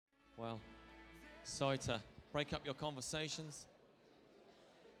Well, sorry to break up your conversations.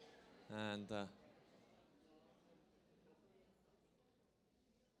 And,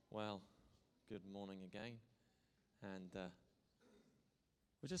 well, good morning again. And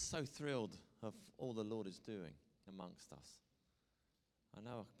we're just so thrilled of all the Lord is doing amongst us. I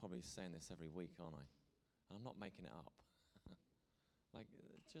know I'm probably saying this every week, aren't I? I'm not making it up. Like,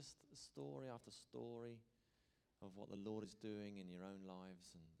 just story after story of what the Lord is doing in your own lives,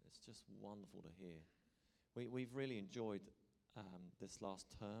 and it's just wonderful to hear. We've really enjoyed this last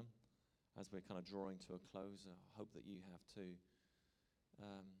term as we're kind of drawing to a close. I hope that you have too.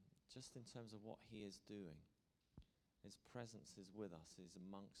 Just in terms of what He is doing. His presence is with us, He's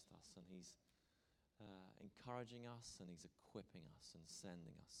amongst us, and He's encouraging us, and He's equipping us and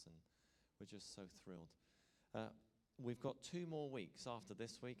sending us, and we're just so thrilled. We've got 2 more weeks after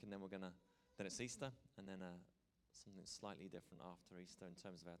this week, and then then it's Easter, and then something slightly different after Easter in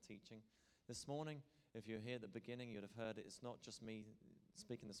terms of our teaching. This morning, if you're here at the beginning, you'd have heard it's not just me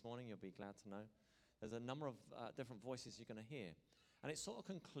speaking this morning. You'll be glad to know. There's a number of different voices you're going to hear. And it sort of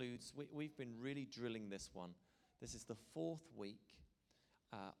concludes, we've been really drilling this one. This is the 4th week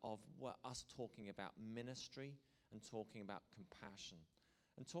of us talking about ministry and talking about compassion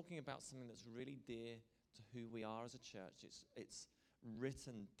and talking about something that's really dear to who we are as a church. It's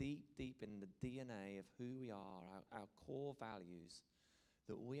written deep in the DNA of who we are, our core values,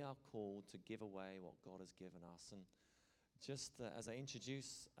 that we are called to give away what God has given us. And just as I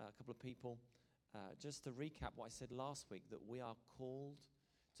introduce a couple of people, just to recap what I said last week, that we are called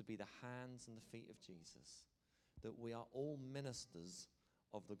to be the hands and the feet of Jesus, that we are all ministers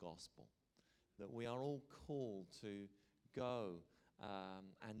of the gospel, that we are all called to go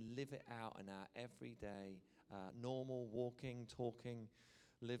and live it out in our everyday, normal, walking, talking,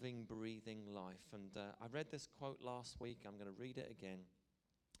 living, breathing life. And I read this quote last week. I'm going to read it again.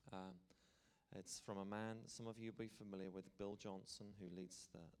 It's from a man, some of you will be familiar with, Bill Johnson, who leads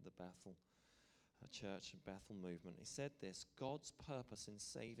the Bethel Church and Bethel movement. He said this: God's purpose in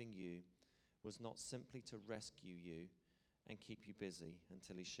saving you was not simply to rescue you and keep you busy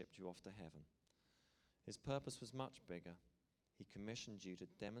until He shipped you off to heaven. His purpose was much bigger. He commissioned you to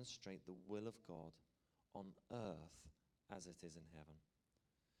demonstrate the will of God on earth as it is in heaven,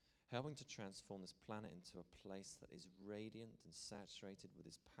 helping to transform this planet into a place that is radiant and saturated with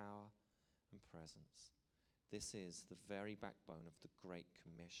His power and presence. This is the very backbone of the Great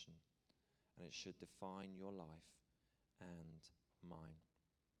Commission, and it should define your life and mine.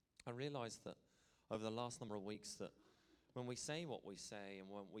 I realized that over the last number of weeks that when we say what we say and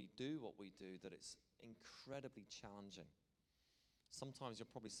when we do what we do, that it's incredibly challenging. Sometimes you're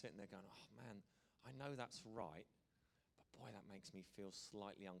probably sitting there going, oh man, I know that's right, but boy, that makes me feel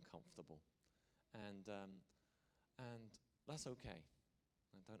slightly uncomfortable. And that's okay.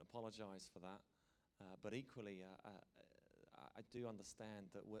 I don't apologize for that. But equally, I do understand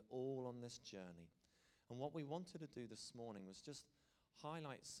that we're all on this journey. And what we wanted to do this morning was just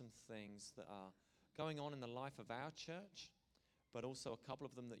highlight some things that are going on in the life of our church, but also a couple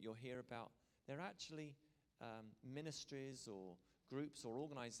of them that you'll hear about. They're actually ministries or groups or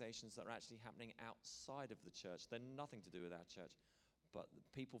organizations that are actually happening outside of the church. They're nothing to do with our church, but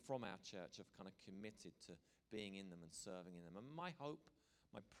people from our church have kind of committed to being in them and serving in them. And my hope,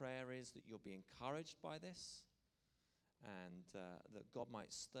 my prayer is that you'll be encouraged by this, and that God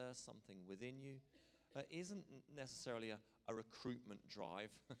might stir something within you. It isn't necessarily a recruitment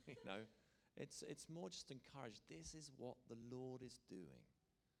drive, you know. It's more just encouraged. This is what the Lord is doing.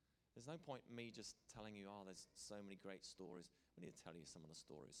 There's no point in me just telling you, there's so many great stories. We need to tell you some of the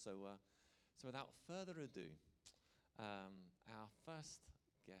stories. So without further ado, our first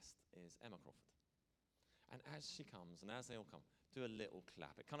guest is Emma Crawford. And as she comes, and as they all come, do a little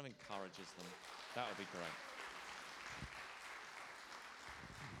clap. It kind of encourages them. That would be great.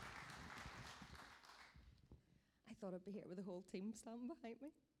 I thought I'd be here with the whole team standing behind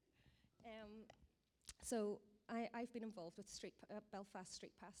me. So I've been involved with Belfast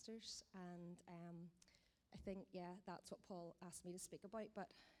Street Pastors, and I think, that's what Paul asked me to speak about. But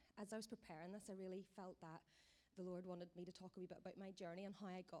as I was preparing this, I really felt that the Lord wanted me to talk a wee bit about my journey and how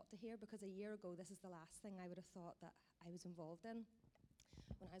I got to here, because a year ago, this is the last thing I would have thought that I was involved in.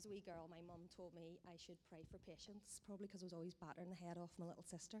 When I was a wee girl, my mum told me I should pray for patience, probably because I was always battering the head off my little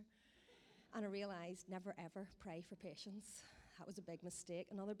sister. And I realised never ever pray for patience. That was a big mistake.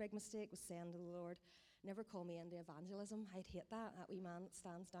 Another big mistake was saying to the Lord, never call me into evangelism. I'd hate that wee man that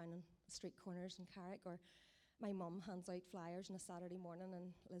stands down in the street corners in Carrick, or my mum hands out flyers on a Saturday morning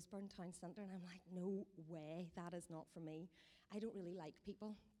in Lisburn town centre, and I'm like, no way, that is not for me. I don't really like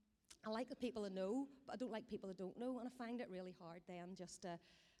people. I like the people I know, but I don't like people I don't know, and I find it really hard then just to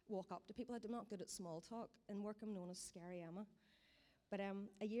walk up to people. I'm not good at small talk. In work, I'm known as Scary Emma. But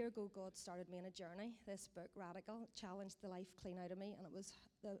a year ago, God started me on a journey. This book, Radical, challenged the life clean out of me, and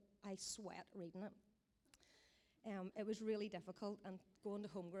I sweat reading it. It was really difficult, and going to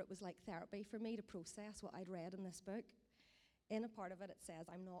home group was like therapy for me to process what I'd read in this book. In a part of it, it says,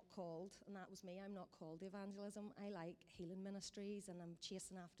 I'm not called, and that was me, I'm not called to evangelism. I like healing ministries, and I'm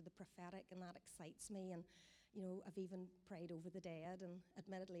chasing after the prophetic, and that excites me. And, I've even prayed over the dead, and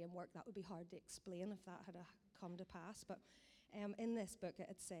admittedly in work, that would be hard to explain if that had come to pass. But in this book,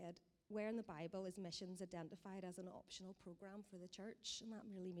 it said, where in the Bible is missions identified as an optional program for the church? And that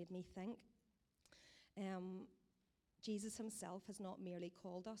really made me think. Jesus himself has not merely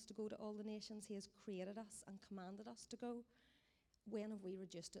called us to go to all the nations, he has created us and commanded us to go. When have we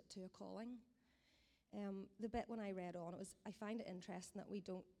reduced it to a calling? The bit when I read on, I find it interesting that we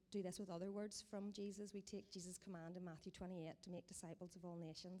don't do this with other words from Jesus. We take Jesus' command in Matthew 28 to make disciples of all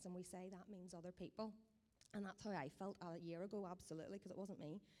nations, and we say that means other people. And that's how I felt a year ago, absolutely, because it wasn't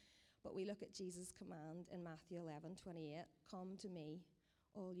me. But we look at Jesus' command in Matthew 11:28, come to me,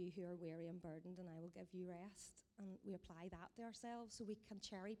 all you who are weary and burdened, and I will give you rest. And we apply that to ourselves so we can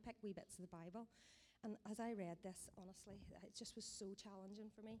cherry pick wee bits of the Bible. And as I read this, honestly, it just was so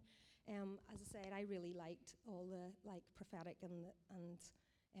challenging for me. As I said, I really liked all the prophetic and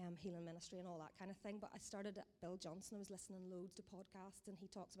healing ministry and all that kind of thing. But I started at Bill Johnson. I was listening loads to podcasts, and he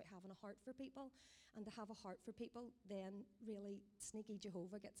talks about having a heart for people. And to have a heart for people, then really sneaky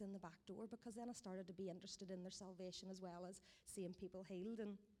Jehovah gets in the back door, because then I started to be interested in their salvation as well as seeing people healed.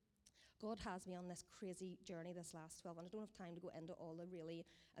 And God has me on this crazy journey this last 12, and I don't have time to go into all the really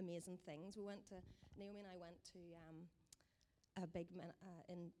amazing things. Naomi and I went to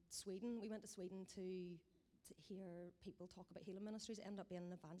in Sweden. We went to Sweden to hear people talk about healing ministries. It ended up being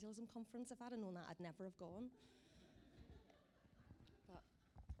an evangelism conference. If I'd have known that, I'd never have gone. But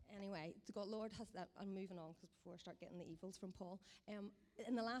anyway, God, Lord has that. I'm moving on before I start getting the evils from Paul.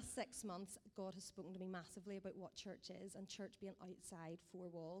 In the last 6 months, God has spoken to me massively about what church is, and church being outside four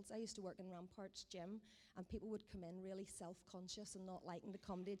walls. I used to work in Ramparts Gym, and people would come in really self-conscious and not liking to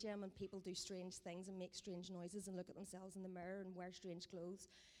come to a gym, and people do strange things and make strange noises and look at themselves in the mirror and wear strange clothes.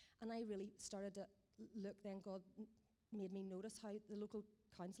 And I really started to look, then God made me notice how the local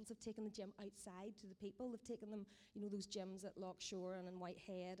councils have taken the gym outside to the people. They've taken them, those gyms at Loch Shore and in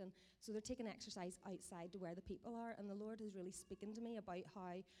Whitehead, and so they're taking exercise outside to where the people are. And the Lord is really speaking to me about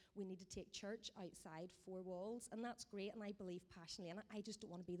how we need to take church outside four walls, and that's great, and I believe passionately in it. I just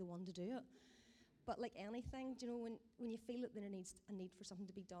don't want to be the one to do it. But like anything, when you feel that there needs a need for something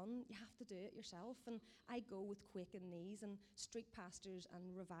to be done, you have to do it yourself. And I go with quaking knees, and Street Pastors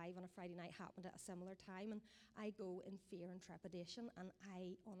and Revive on a Friday night happened at a similar time, and I go in fear and trepidation, and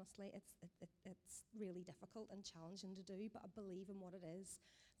I honestly, it's really difficult and challenging to do, but I believe in what it is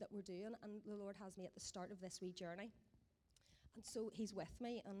that we're doing, and the Lord has me at the start of this wee journey. And so he's with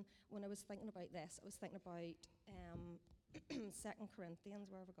me, and when I was thinking about this, I was thinking about 2 Corinthians,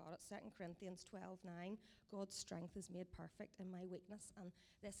 where have I got it? 2 Corinthians 12:9. God's strength is made perfect in my weakness, and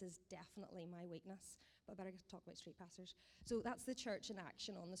this is definitely my weakness. But I better talk about Street Pastors. So that's the church in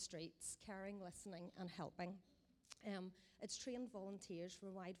action on the streets, caring, listening, and helping. It's trained volunteers from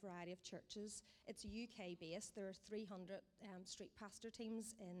a wide variety of churches. It's UK based. There are 300 street pastor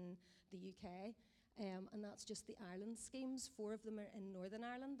teams in the UK. And that's just the Ireland schemes. 4 of them are in Northern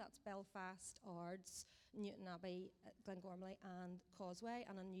Ireland. That's Belfast, Ards, Newtonabbey, Glengormley, and Causeway.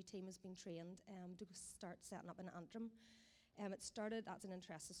 And a new team has been trained to start setting up in Antrim. It started, that's an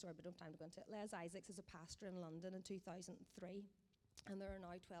interesting story, but I don't have time to go into it. Les Isaacs is a pastor in London in 2003. And there are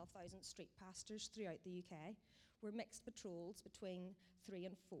now 12,000 street pastors throughout the UK. We're mixed patrols between 3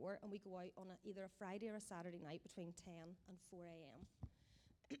 and 4, and we go out on either a Friday or a Saturday night between 10 and 4 a.m.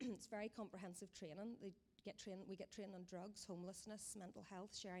 It's very comprehensive training. We get trained on drugs, homelessness, mental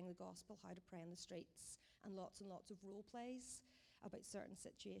health, sharing the gospel, how to pray in the streets, and lots of role plays about certain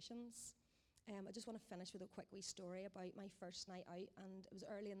situations. I just want to finish with a quick wee story about my first night out, and it was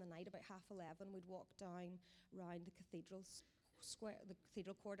early in the night, about 11:30. We'd walk down round the cathedral square, the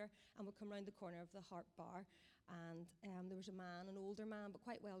cathedral quarter, and we'd come round the corner of the Harp Bar, and there was a man, an older man, but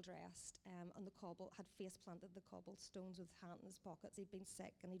quite well dressed, on the had face planted the cobblestones with his hand in his pockets. He'd been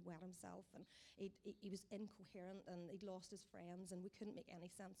sick and he'd wet himself, and he was incoherent, and he'd lost his friends, and we couldn't make any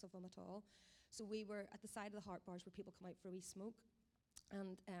sense of him at all. So we were at the side of the Harp Bars where people come out for a wee smoke,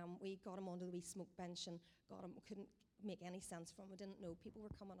 and we got him onto the wee smoke bench and got him. make any sense from. We didn't know. People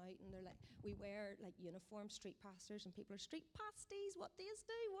were coming out and they're like, we wear like uniform street pastors, and people are street pasties. What do you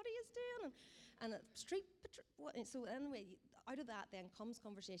do? What are you doing? And so anyway, out of that then comes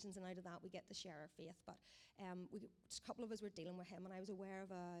conversations, and out of that we get to share our faith. But just a couple of us were dealing with him, and I was aware of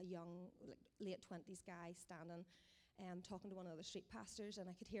a young, like, late 20s guy standing talking to one of the street pastors, and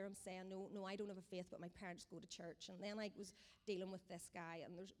I could hear him saying, no, I don't have a faith, but my parents go to church. And then I was dealing with this guy,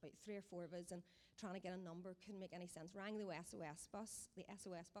 and there's about 3 or 4 of us, and trying to get a number couldn't make any sense. Rang the SOS bus,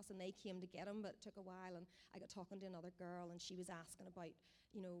 and they came to get him, but it took a while. And I got talking to another girl, and she was asking about,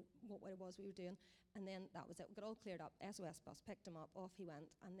 what it was we were doing. And then that was it. We got all cleared up. SOS bus picked him up, off he went.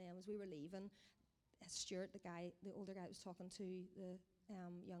 And then as we were leaving, Stuart, the older guy that was talking to the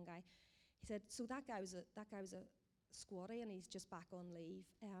young guy, he said, so that guy was a squatty, and he's just back on leave.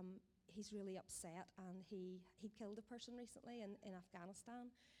 He's really upset, and he killed a person recently in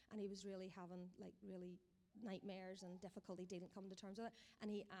Afghanistan, and he was really having really nightmares and difficulty coming to terms with it. And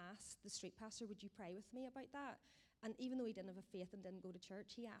he asked the street pastor, would you pray with me about that? And even though he didn't have a faith and didn't go to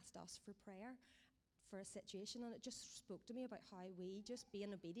church, he asked us for prayer for a situation, and it just spoke to me about how we just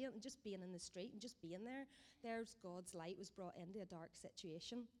being obedient and just being in the street and just being there's God's light was brought into a dark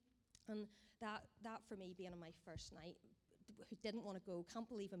situation. And that for me, being on my first night, who didn't want to go, can't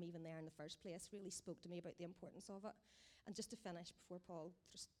believe I'm even there in the first place, really spoke to me about the importance of it. And just to finish, before Paul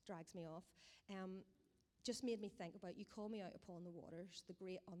just drags me off, just made me think about, you call me out upon the waters, the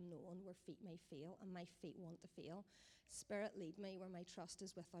great unknown, where feet may fail, and my feet want to fail. Spirit, lead me where my trust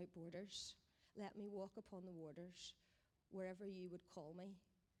is without borders. Let me walk upon the waters, wherever you would call me.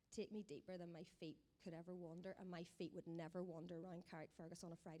 Take me deeper than my feet could ever wander, and my feet would never wander around Carrickfergus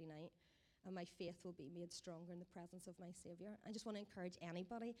on a Friday night. And my faith will be made stronger in the presence of my Saviour. I just want to encourage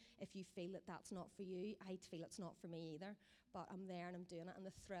anybody, if you feel that that's not for you, I feel it's not for me either, but I'm there and I'm doing it, and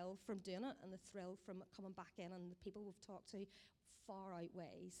the thrill from doing it and the thrill from coming back in, and the people we've talked to far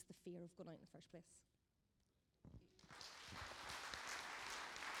outweighs the fear of going out in the first place.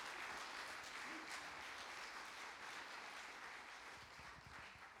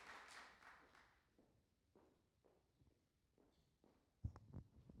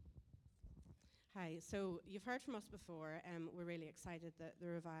 Hi, so you've heard from us before. We're really excited that the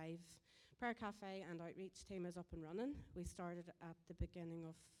Revive Prayer Cafe and Outreach team is up and running. We started at the beginning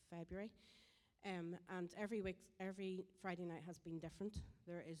of February, and every Friday night has been different.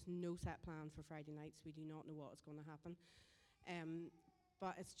 There is no set plan for Friday nights. We do not know what is going to happen,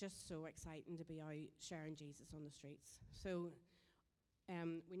 but it's just so exciting to be out sharing Jesus on the streets. So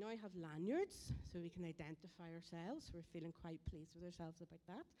we now have lanyards, so we can identify ourselves. We're feeling quite pleased with ourselves about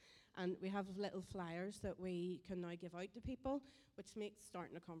that. And we have little flyers that we can now give out to people, which makes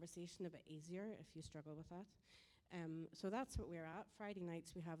starting a conversation a bit easier if you struggle with that. So that's what we're at. Friday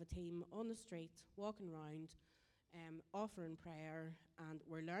nights we have a team on the street, walking around, offering prayer, and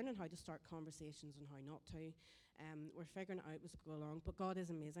we're learning how to start conversations and how not to. We're figuring it out as we go along, but God is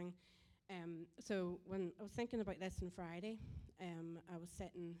amazing. So when I was thinking about this on Friday,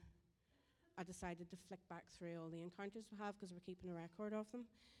 I decided to flick back through all the encounters we have, because we're keeping a record of them,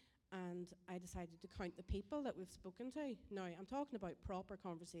 and I decided to count the people that we've spoken to. Now, I'm talking about proper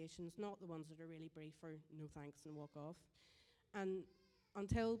conversations, not the ones that are really brief or no thanks and walk off. And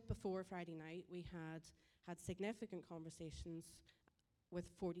until before Friday night, we had significant conversations with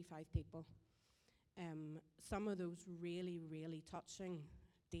 45 people. Some of those really, really touching,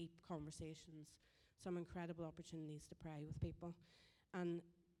 deep conversations, some incredible opportunities to pray with people. And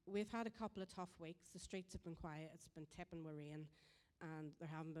we've had a couple of tough weeks. The streets have been quiet. It's been tipping with rain, and there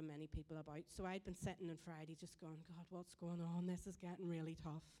haven't been many people about. So I'd been sitting on Friday just going, God, what's going on? This is getting really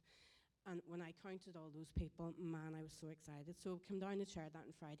tough. And when I counted all those people, man, I was so excited. So I came down and shared that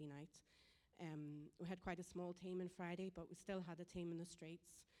on Friday night. We had quite a small team on Friday, but we still had a team in the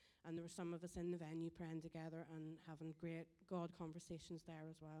streets. And there were some of us in the venue praying together and having great God conversations there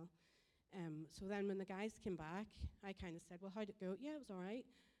as well. So then when the guys came back, I kind of said, well, how'd it go? Yeah, it was all right.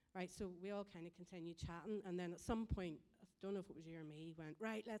 Right, so we all kind of continued chatting. And then at some point, I don't know if it was you or me, went,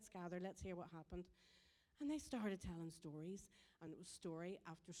 right, let's gather, let's hear what happened. And they started telling stories. And it was story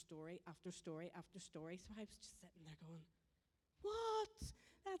after story after story after story. So I was just sitting there going, what?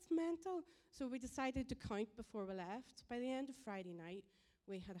 That's mental. So we decided to count before we left. By the end of Friday night,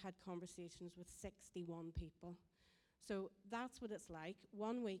 we had had conversations with 61 people. So that's what it's like.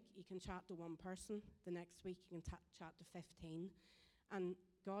 1 week you can chat to one person, the next week you can chat to 15. And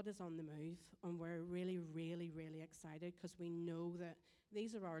God is on the move, and we're really, really, really excited, because we know that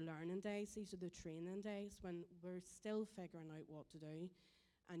these are our learning days, these are the training days when we're still figuring out what to do,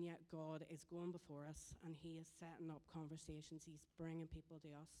 and yet God is going before us, and He is setting up conversations, He's bringing people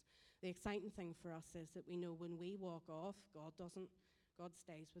to us. The exciting thing for us is that we know when we walk off, God doesn't. God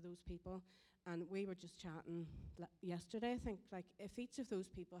stays with those people. And we were just chatting yesterday, I think, like if each of those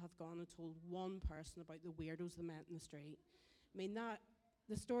people have gone and told one person about the weirdos they met in the street, I mean,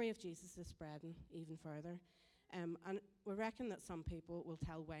 the story of Jesus is spreading even further. And we reckon that some people will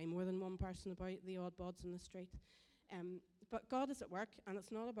tell way more than one person about the odd bods in the street. But God is at work, and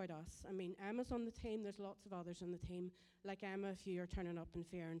it's not about us. I mean, Emma's on the team. There's lots of others on the team. Like Emma, a few are turning up in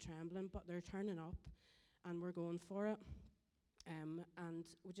fear and trembling, but they're turning up, and we're going for it. And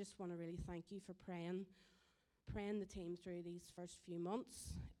we just want to really thank you for praying the team through these first few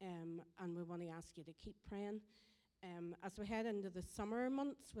months, and we want to ask you to keep praying. As we head into the summer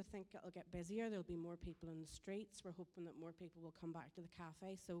months, we think it'll get busier. There'll be more people in the streets. We're hoping that more people will come back to the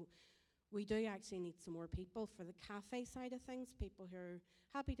cafe. So we do actually need some more people for the cafe side of things, people who are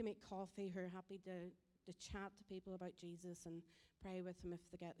happy to make coffee, who are happy to chat to people about Jesus and pray with them if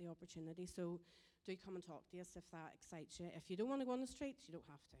they get the opportunity. So do come and talk to us if that excites you. If you don't want to go on the streets, you don't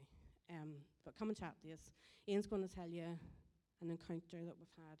have to. But come and chat to us. Ian's going to tell you an encounter that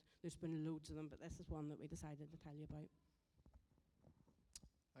we've had. There's been loads of them, but this is one that we decided to tell you about.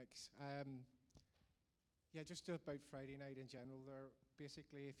 Thanks. Yeah, just about Friday night in general there.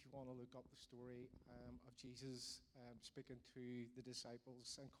 Basically, if you want to look up the story of Jesus speaking to the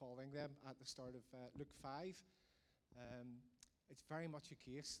disciples and calling them at the start of Luke 5, it's very much a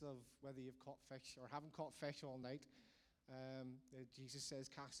case of whether you've caught fish or haven't caught fish all night. Jesus says,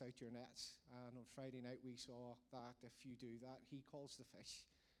 cast out your nets. And on Friday night we saw that if you do that, he calls the fish.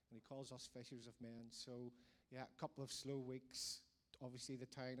 And he calls us fishers of men. So, yeah, a couple of slow weeks. Obviously, the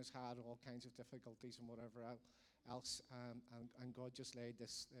town has had all kinds of difficulties and whatever else. And God just laid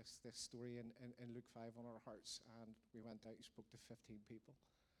this story in Luke 5 on our hearts. And we went out and spoke to 15 people.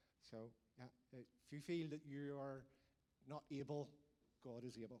 So, yeah, if you feel that you are not able, God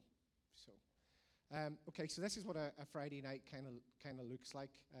is able. So, okay, so this is what a Friday night kind of looks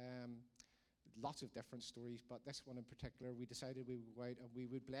like. Lots of different stories, but this one in particular, we decided we would go out and we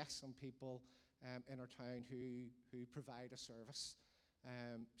would bless some people in our town who provide a service.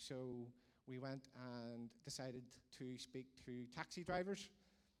 So we went and decided to speak to taxi drivers,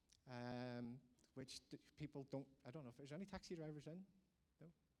 which people don't. I don't know if there's any taxi drivers in. No.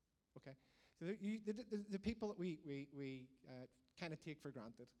 Okay. So the people that we kind of take for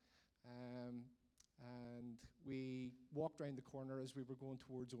granted. And we walked around the corner as we were going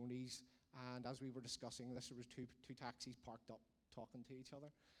towards Oney's, and as we were discussing this, there was two taxis parked up talking to each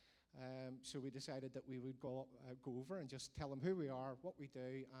other. So we decided that we would go over and just tell them who we are, what we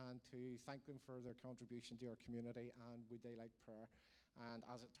do, and to thank them for their contribution to our community, and would they like prayer. And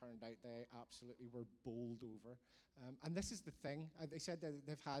as it turned out, they absolutely were bowled over. And this is the thing. They said that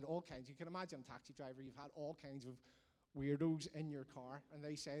they've had all kinds. You can imagine a taxi driver, you've had all kinds of weirdos in your car, and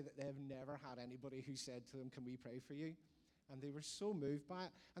they say that they've never had anybody who said to them, can we pray for you? And they were so moved by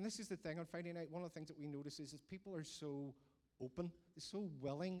it. And this is the thing, on Friday night, one of the things that we notice is people are so open, they're so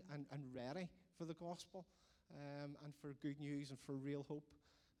willing and ready for the gospel, and for good news and for real hope.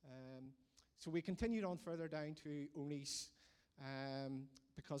 So we continued on further down to Oney's,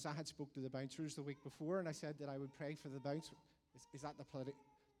 because I had spoke to the bouncers the week before, and I said that I would pray for the bouncer. Is that the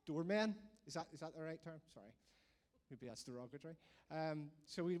doorman? Is that the right term? Sorry. Maybe that's derogatory.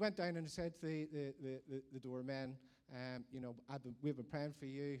 So we went down and said to the doorman, we've been praying for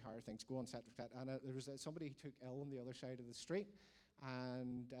you, how are things going, etc. And there was somebody who took ill on the other side of the street,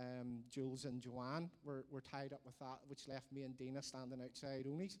 and Jules and Joanne were tied up with that, which left me and Dina standing outside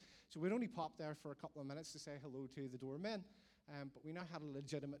Oney's. So we'd only popped there for a couple of minutes to say hello to the doorman, but we now had a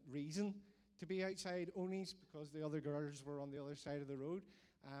legitimate reason to be outside Oney's because the other girls were on the other side of the road,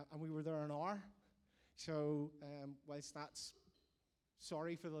 and we were there an hour. So whilst that's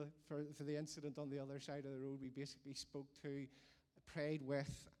sorry for the incident on the other side of the road, we basically spoke to, prayed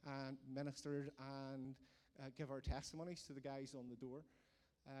with, and ministered and give our testimonies to the guys on the door.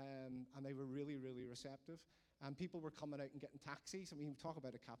 And they were really, really receptive. And people were coming out and getting taxis. I mean, we talk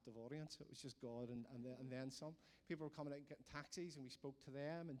about a captive audience. It was just God and then some. People were coming out and getting taxis, and we spoke to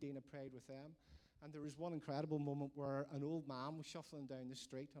them, and Dina prayed with them. And there was one incredible moment where an old man was shuffling down the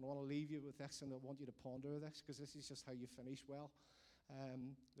street. And I want to leave you with this, and I want you to ponder this, because this is just how you finish well.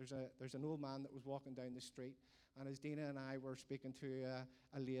 There's an old man that was walking down the street, and as Dina and I were speaking to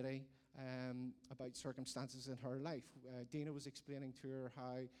a lady about circumstances in her life, Dina was explaining to her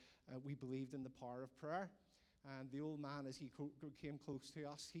how we believed in the power of prayer. And the old man, as he came close to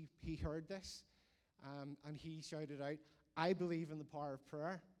us, he heard this, and he shouted out, I believe in the power of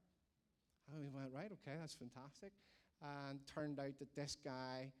prayer. And we went, right, okay, that's fantastic. And turned out that this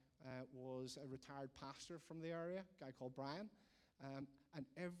guy was a retired pastor from the area, a guy called Brian. And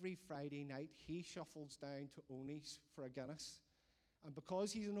every Friday night, he shuffles down to Oni's for a Guinness. And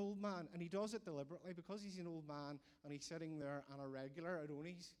because he's an old man, and he does it deliberately, because he's an old man and he's sitting there on a regular at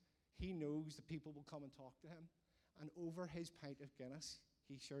Oni's, he knows that people will come and talk to him. And over his pint of Guinness,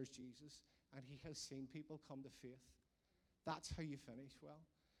 he shares Jesus, and he has seen people come to faith. That's how you finish well.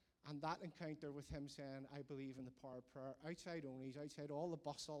 And that encounter with him saying, I believe in the power of prayer, outside Oni's, outside all the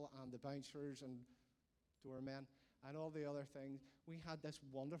bustle and the bouncers and doormen and all the other things, we had this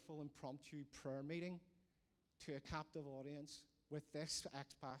wonderful impromptu prayer meeting to a captive audience with this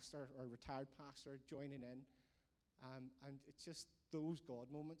ex-pastor or retired pastor joining in. And it's just those God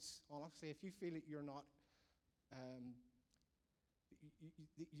moments. Honestly, if you feel that you're not,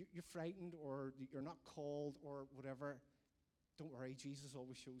 you're frightened or you're not called or whatever, don't worry, Jesus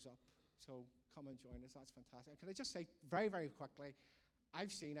always shows up. So come and join us. That's fantastic. Can I just say very, very quickly,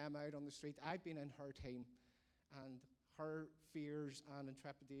 I've seen Emma out on the street. I've been in her team, and her fears and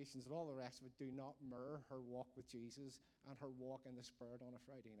intrepidations and all the rest of it do not mirror her walk with Jesus and her walk in the Spirit on a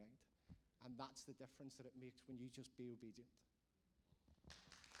Friday night. And that's the difference that it makes when you just be obedient.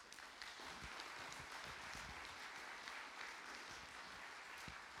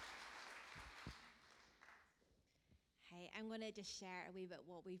 Hi, I'm going to just share a wee bit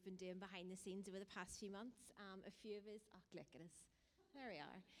what we've been doing behind the scenes over the past few months. A few of us, oh, look at us. There we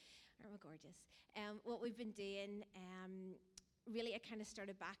are. Aren't we gorgeous? What we've been doing, really, it kind of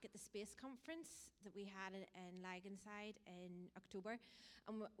started back at the Space Conference that we had in Lagenside in October.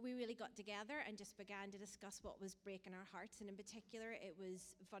 And we really got together and just began to discuss what was breaking our hearts. And in particular, it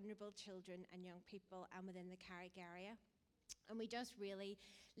was vulnerable children and young people and within the Carrick area. And we just really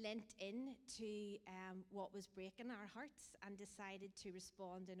lent in to what was breaking our hearts and decided to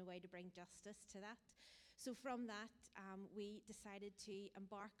respond in a way to bring justice to that. So from that, we decided to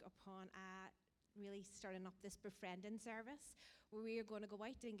embark upon really starting up this befriending service where we are going to go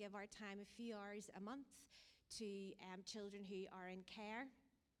out and give our time a few hours a month to children who are in care,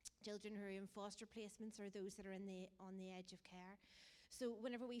 children who are in foster placements, or those that are on the edge of care. So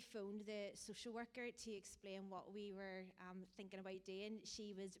whenever we phoned the social worker to explain what we were thinking about doing,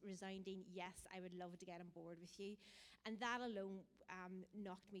 she was resounding, yes, I would love to get on board with you. And that alone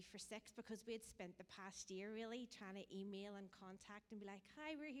knocked me for six, because we had spent the past year really trying to email and contact and be like,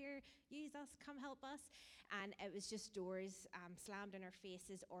 hi, we're here, use us, come help us. And it was just doors slammed in our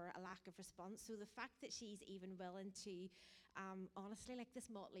faces or a lack of response. So the fact that she's even willing to, honestly, like this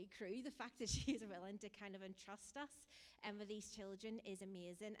motley crew, the fact that she's willing to kind of entrust us with these children is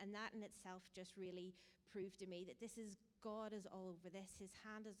amazing. And that in itself just really proved to me that this is, God is all over this, his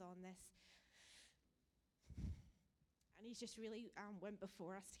hand is on this. And he's just really went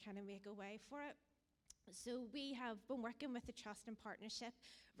before us to kind of make a way for it. So we have been working with the Trust and Partnership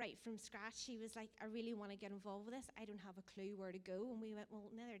right from scratch. She was like, I really want to get involved with this. I don't have a clue where to go. And we went, well,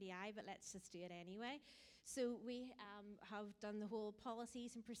 neither do I, but let's just do it anyway. So we have done the whole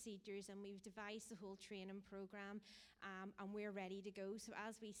policies and procedures, and we've devised the whole training program, and we're ready to go. So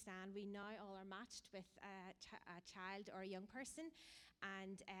as we stand, we now all are matched with a child or a young person,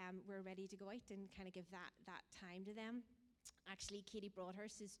 and we're ready to go out and kind of give that time to them. Actually, Katie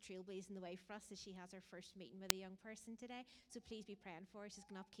Broadhurst is trailblazing the way for us as she has her first meeting with a young person today. So please be praying for her. She's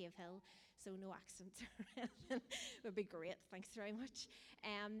going up Cave Hill, so no accidents or anything. Would be great. Thanks very much.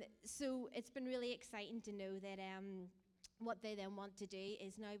 So it's been really exciting to know that what they then want to do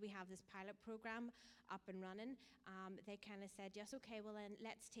is, now we have this pilot program up and running. They kind of said, yes, okay, well then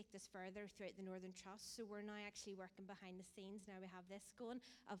let's take this further throughout the Northern Trust. So we're now actually working behind the scenes. Now we have this going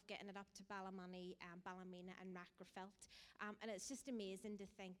of getting it up to Ballymoney, Ballymena and Rackrafelt. And it's just amazing to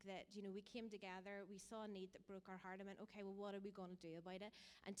think that, you know, we came together, we saw a need that broke our heart and went, okay, well, what are we going to do about it?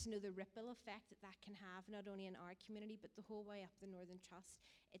 And to know the ripple effect that can have, not only in our community, but the whole way up the Northern Trust.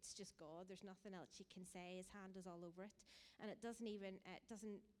 It's just God. There's nothing else you can say. His hand is all over it. And it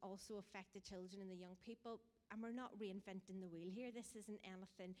doesn't also affect the children and the young people. And we're not reinventing the wheel here. This isn't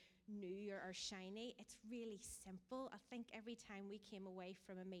anything new or shiny. It's really simple. I think every time we came away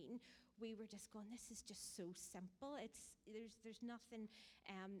from a meeting, we were just going, this is just so simple. There's nothing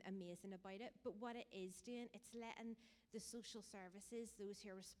amazing about it. But what it is doing, it's letting the social services, those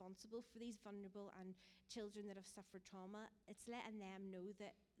who are responsible for these vulnerable and children that have suffered trauma, it's letting them know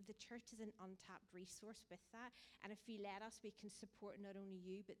that the church is an untapped resource with that. And if you let us, we can support not only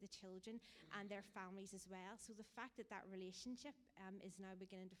you, but the children and their families as well. So the fact that that relationship is now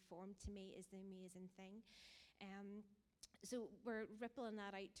beginning to form, to me, is the amazing thing. So we're rippling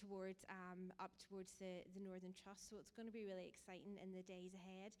that out towards up towards the Northern Trust. So it's going to be really exciting in the days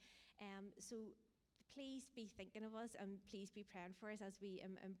ahead. So please be thinking of us and please be praying for us as we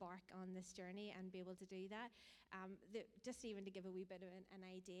embark on this journey and be able to do that. Just even to give a wee bit of an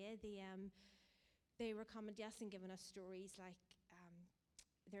idea, they were coming to us and giving us stories like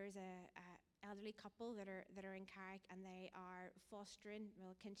there's a elderly couple that are in Carrick, and they are fostering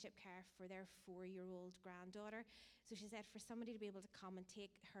kinship care for their 4-year-old granddaughter. So she said for somebody to be able to come and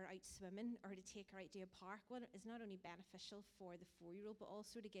take her out swimming or to take her out to a park, well, is not only beneficial for the 4-year-old, but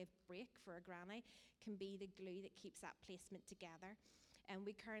also to give break for a granny can be the glue that keeps that placement together. And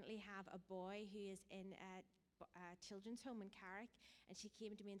we currently have a boy who is in a children's home in Carrick, and she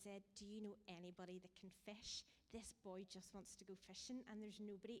came to me and said, do you know anybody that can fish? This boy just wants to go fishing, and there's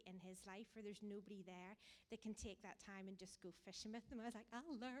nobody in his life, or there's nobody there that can take that time and just go fishing with them. I was like,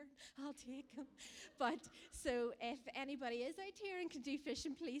 I'll learn, I'll take him. But so if anybody is out here and can do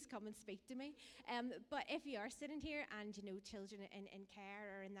fishing, please come and speak to me. But if you are sitting here and you know children in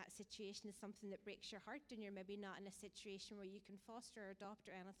care or in that situation is something that breaks your heart, and you're maybe not in a situation where you can foster or adopt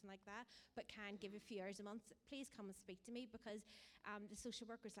or anything like that, but can give a few hours a month, please come and speak to me, because the social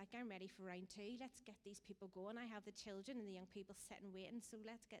worker's like, I'm ready for round 2. Let's get these people going. I have the children and the young people sitting waiting, so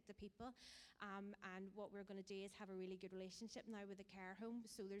let's get the people. And what we're going to do is have a really good relationship now with the care home.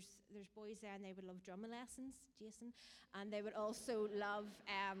 So there's boys there, and they would love drumming lessons, Jason, and they would also love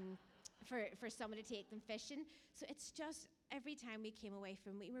for someone to take them fishing. So it's just every time we came away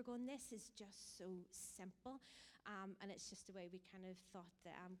from it, we were going, this is just so simple. And it's just the way we kind of thought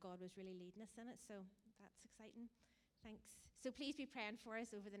that God was really leading us in it. So that's exciting. Thanks. So please be praying for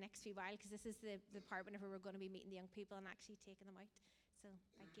us over the next few while, because this is the part whenever we're going to be meeting the young people and actually taking them out. So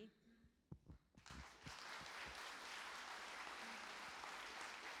thank you.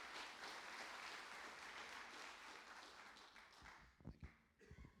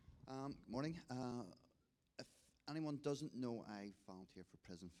 Morning. If anyone doesn't know, I volunteer for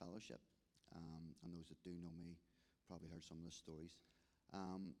Prison Fellowship. And those that do know me probably heard some of the stories.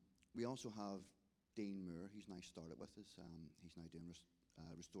 We also have Dean Moore, who's now started with us. He's now doing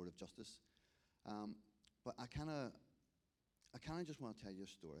restorative justice. But I kind of just want to tell you a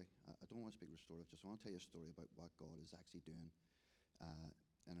story. I don't want to speak restorative, just want to tell you a story about what God is actually doing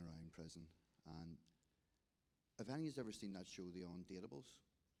in and around prison. And have any of you ever seen that show, The Undateables,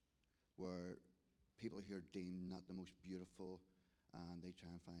 where people here deemed not the most beautiful and they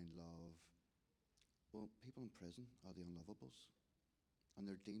try and find love? Well, people in prison are the unlovables. And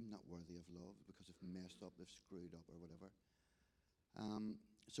they're deemed not worthy of love because they've messed up, they've screwed up, or whatever.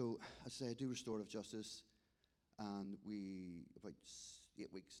 So, as I say, I do restorative justice, and about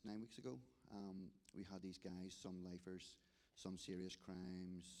 9 weeks ago, we had these guys, some lifers, some serious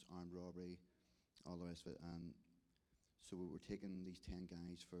crimes, armed robbery, all the rest of it. And so we were taking these 10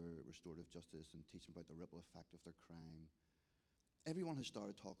 guys for restorative justice and teaching about the ripple effect of their crime. Everyone has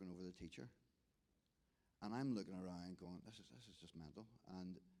started talking over the teacher. And I'm looking around going, this is just mental.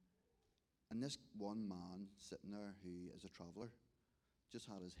 And this one man sitting there who is a traveller just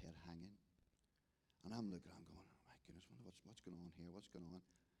had his head hanging. And I'm looking, I'm going, oh my goodness, what's going on here? What's going on?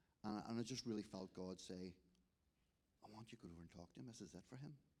 And I just really felt God say, I want you to go over and talk to him. This is it for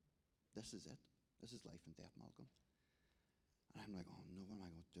him. This is it. This is life and death, Malcolm. And I'm like, oh no, what am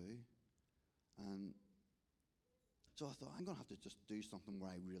I going to do? And so I thought, I'm going to have to just do something where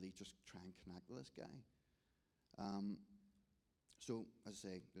I really just try and connect with this guy. So, as I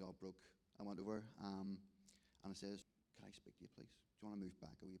say, we all broke. I went over, and I says, can I speak to you, please? Do you want to move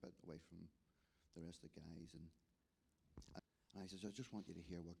back a wee bit away from the rest of the guys? And I says, I just want you to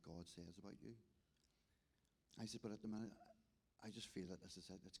hear what God says about you. I said, but at the minute, I just feel that this is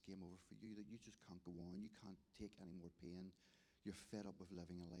it. It's game over for you, that you just can't go on. You can't take any more pain. You're fed up with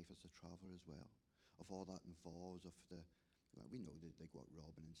living a life as a traveller as well, of all that involves, we know that they go out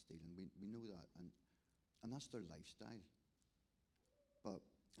robbing and stealing. We know that. And that's their lifestyle. But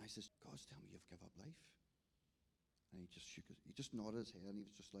I says, God's telling me you've given up life. And he just nodded his head, and he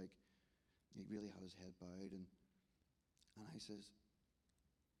was just like, he really had his head bowed. And I says,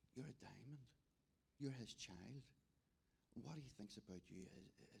 you're a diamond. You're his child. And what he thinks about you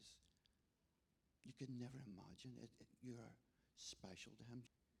is you could never imagine it. You're special to him.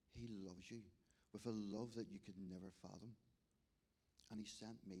 He loves you with a love that you could never fathom. And he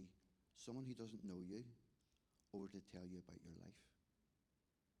sent me, someone who doesn't know you, over to tell you about your life.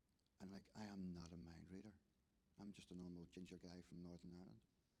 And I am not a mind reader. I'm just a normal ginger guy from Northern Ireland,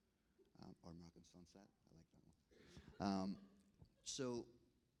 or American Sunset. I like that one. So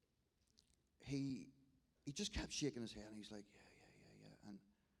he just kept shaking his head, and he's like, yeah.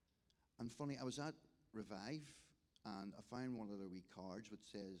 And funny, I was at Revive, and I found one of their wee cards which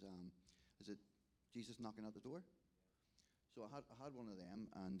says, is it Jesus knocking at the door? So I had one of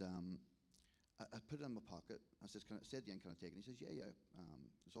them, and I put it in my pocket. I said, said the end, can I take it? And he says, yeah.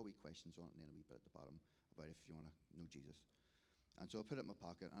 There's all wee questions on it, and then a wee bit at the bottom about if you want to know Jesus. And so I put it in my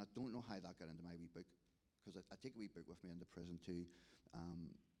pocket, and I don't know how that got into my wee book, because I take a wee book with me into prison too,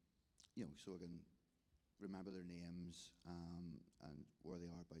 so I can remember their names and where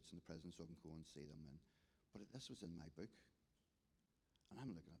they are abouts in the prison, so I can go and see them. But this was in my book, and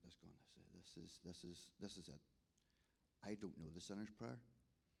I'm looking at this going, this is it. I don't know the sinner's prayer.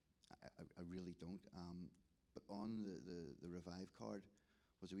 I really don't. But on the Revive card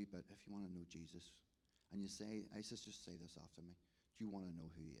was a wee bit, if you want to know Jesus, and you say, I says, just say this after me. Do you want to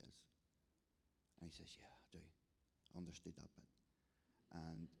know who he is? And he says, yeah, I do. I understood that bit.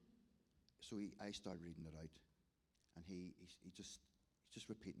 And so I started reading it out, and he's just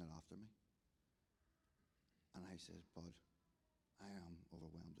repeating it after me. And I said, Bud, I am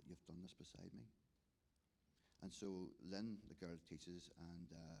overwhelmed that you've done this beside me. And so Lynn, the girl that teaches, and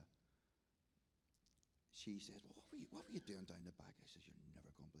she said, well, what were you doing down the back? I said, you're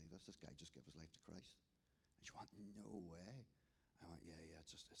never going to believe this. This guy just gave his life to Christ. And she went, no way. I went, yeah,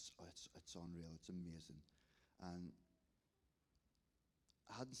 it's unreal. It's amazing. And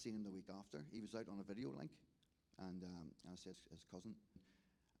I hadn't seen him the week after. He was out on a video link, and I said, his cousin.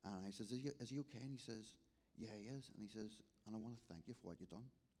 And I says, is he okay? And he says, yeah, he is. And he says, and I want to thank you for what you've done.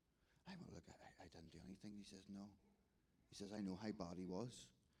 I went, look, I didn't do anything. He says, no. He says, I know how bad he was.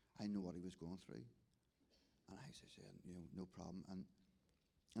 I know what he was going through. And I says, yeah, no problem. And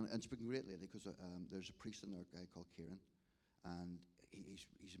it's been great lately, because there's a priest in there, a guy called Kieran, and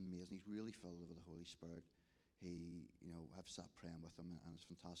he's amazing. He's really filled with the Holy Spirit. I've sat praying with him, and it's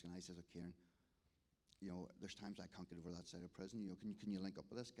fantastic. And I says to Kieran, there's times I can't get over that side of prison. Can you link up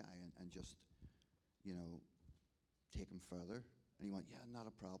with this guy and just, take him further? And he went, yeah, not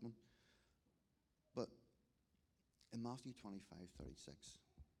a problem. But in Matthew 25:36,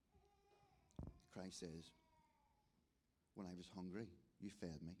 Christ says, when I was hungry, you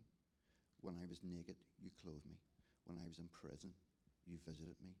fed me. When I was naked, you clothed me. When I was in prison, you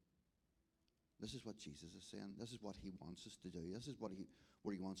visited me. This is what Jesus is saying. This is what he wants us to do. This is where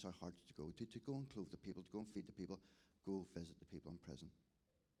he wants our hearts to go and clothe the people, to go and feed the people, go visit the people in prison,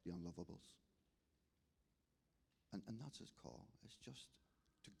 the unlovables. And that's his call. It's just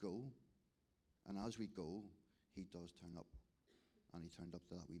to go. And as we go, he does turn up. And he turned up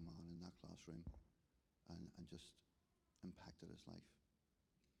to that wee man in that classroom and just impacted his life.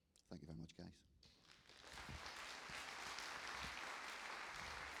 Thank you very much, guys.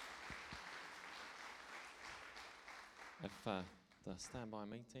 If the Stand By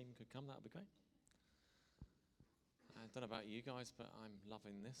Me team could come, that would be great. I don't know about you guys, but I'm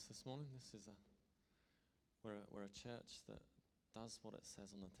loving this morning. We're a church that does what it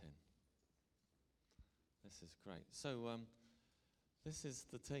says on the tin. This is great. So this is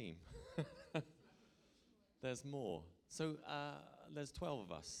the team. There's more. So there's 12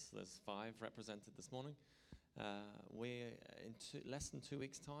 of us. There's 5 represented this morning. We're in less than 2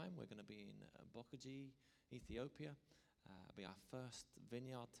 weeks' time. We're going to be in Bokaji, Ethiopia. It'll be our first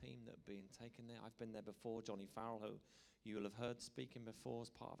vineyard team that have been taken there. I've been there before. Johnny Farrell, who you will have heard speaking before as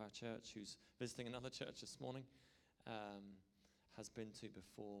part of our church, who's visiting another church this morning, has been to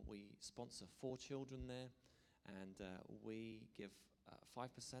before. We sponsor 4 children there, and we give 5%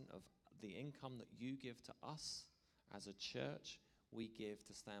 of the income that you give to us as a church. We give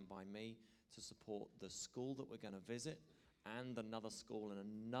to Stand By Me to support the school that we're going to visit and another school in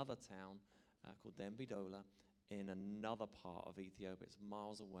another town called Dembidola in another part of Ethiopia. It's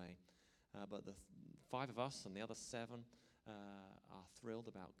miles away. But the 5 of us and the other 7 are thrilled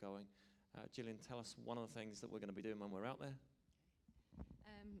about going. Gillian, tell us one of the things that we're going to be doing when we're out there.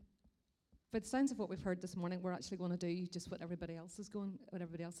 By the sounds of what we've heard this morning, we're actually going to do just what everybody else is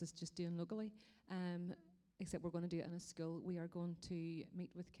just doing locally. Except we're going to do it in a school. We are going to meet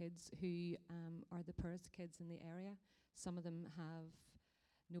with kids who are the poorest kids in the area. Some of them have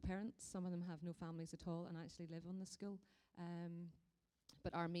no parents, some of them have no families at all and actually live on the school.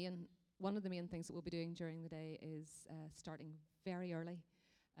 But one of the main things that we'll be doing during the day is starting very early,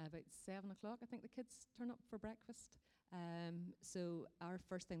 about 7 o'clock. I think the kids turn up for breakfast. So our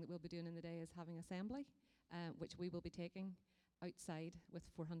first thing that we'll be doing in the day is having assembly, which we will be taking outside with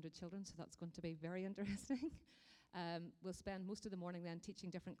 400 children, so that's going to be very interesting. We'll spend most of the morning then teaching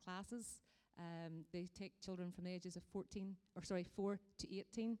different classes. They take children from the ages of 4 to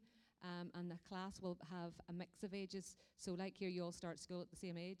 18, and the class will have a mix of ages. So like here, you all start school at the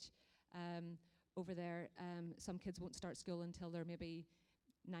same age. Over there, some kids won't start school until they're maybe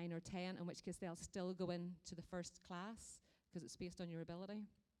 9 or 10, in which case they'll still go into the first class because it's based on your ability.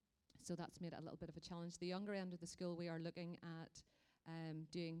 So that's made it a little bit of a challenge. The younger end of the school, we are looking at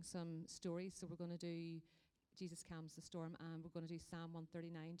doing some stories. So we're going to do Jesus Calms the Storm, and we're going to do Psalm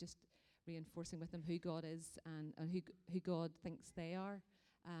 139, just reinforcing with them who God is and who God thinks they are.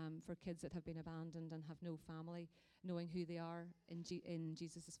 For kids that have been abandoned and have no family, knowing who they are in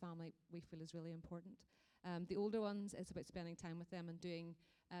Jesus' family, we feel is really important. The older ones, it's about spending time with them and doing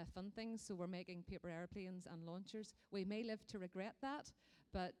fun things. So we're making paper airplanes and launchers. We may live to regret that,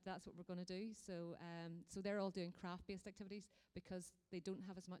 but that's what we're going to do. So they're all doing craft-based activities because they don't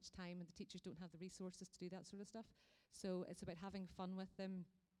have as much time and the teachers don't have the resources to do that sort of stuff. So it's about having fun with them,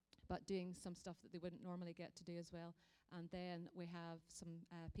 but doing some stuff that they wouldn't normally get to do as well. And then we have some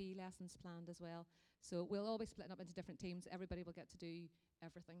PE lessons planned as well. So we'll all be splitting up into different teams. Everybody will get to do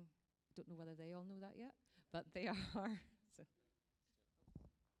everything. Don't know whether they all know that yet, but they are. So.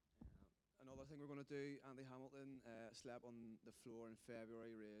 Another thing we're going to do, Andy Hamilton slept on the floor in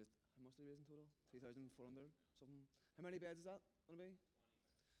February, raised, how much did he raise in total? 3,400 something. How many beds is that going to be?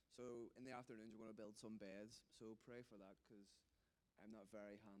 So in the afternoons we're going to build some beds. So pray for that, because I'm not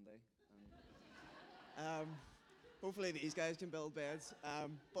very handy. Hopefully these guys can build beds.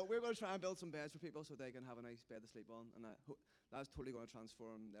 But we're going to try and build some beds for people so they can have a nice bed to sleep on. And that's totally going to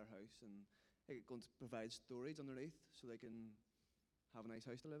transform their house. And it's going to provide storage underneath so they can have a nice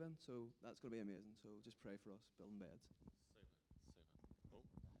house to live in. So that's going to be amazing. So just pray for us, building beds. Super. Cool.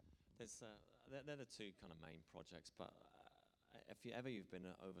 They're the two kind of main projects. But if you've been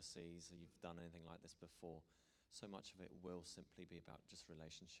overseas or you've done anything like this before, so much of it will simply be about just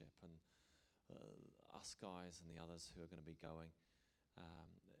relationship. And us guys and the others who are going to be going,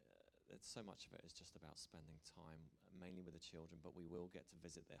 so much of it is just about spending time, mainly with the children, but we will get to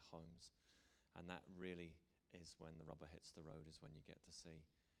visit their homes. And that really is when the rubber hits the road, is when you get to see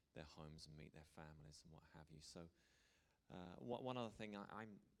their homes and meet their families and what have you. So one other thing,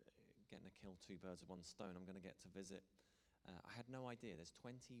 I'm getting to kill two birds with one stone. I'm going to get to visit, I had no idea, there's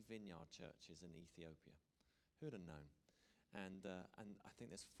 20 vineyard churches in Ethiopia. Who would have known? And I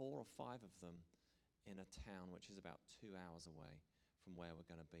think there's 4 or 5 of them in a town which is about 2 hours away from where we're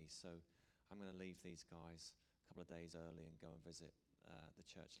going to be. So I'm going to leave these guys a couple of days early and go and visit the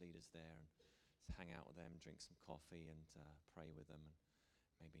church leaders there and hang out with them, drink some coffee and pray with them and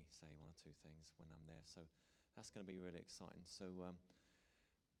maybe say 1 or 2 things when I'm there. So that's going to be really exciting. So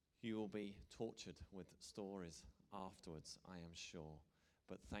you will be tortured with stories afterwards, I am sure.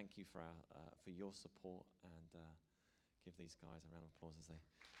 But thank you for your support, and give these guys a round of applause as they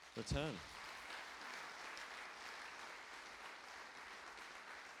return.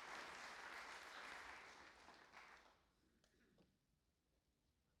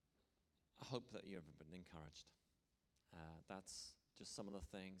 I hope that you've been encouraged. That's just some of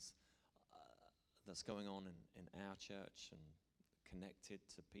the things that's going on in our church and connected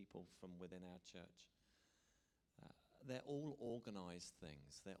to people from within our church. They're all organized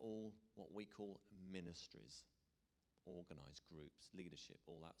things. They're all what we call ministries, organized groups, leadership,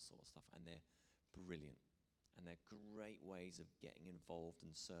 all that sort of stuff. And they're brilliant. And they're great ways of getting involved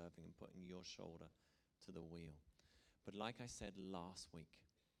and serving and putting your shoulder to the wheel. But like I said last week,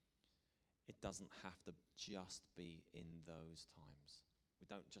 it doesn't have to just be in those times. We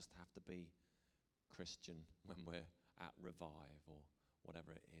don't just have to be Christian when we're at Revive or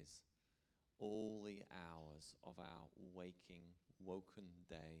whatever it is. All the hours of our woken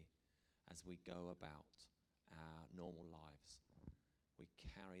day as we go about our normal lives, we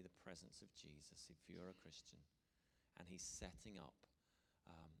carry the presence of Jesus if you're a Christian. And he's setting up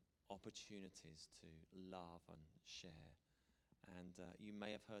opportunities to love and share. And you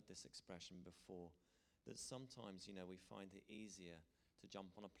may have heard this expression before, that sometimes, we find it easier to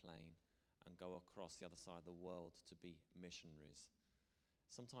jump on a plane and go across the other side of the world to be missionaries.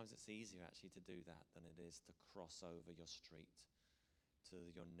 Sometimes it's easier actually to do that than it is to cross over your street to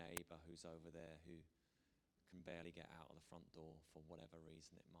your neighbor who's over there who can barely get out of the front door for whatever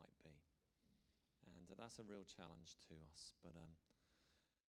reason it might be. And that's a real challenge to us. But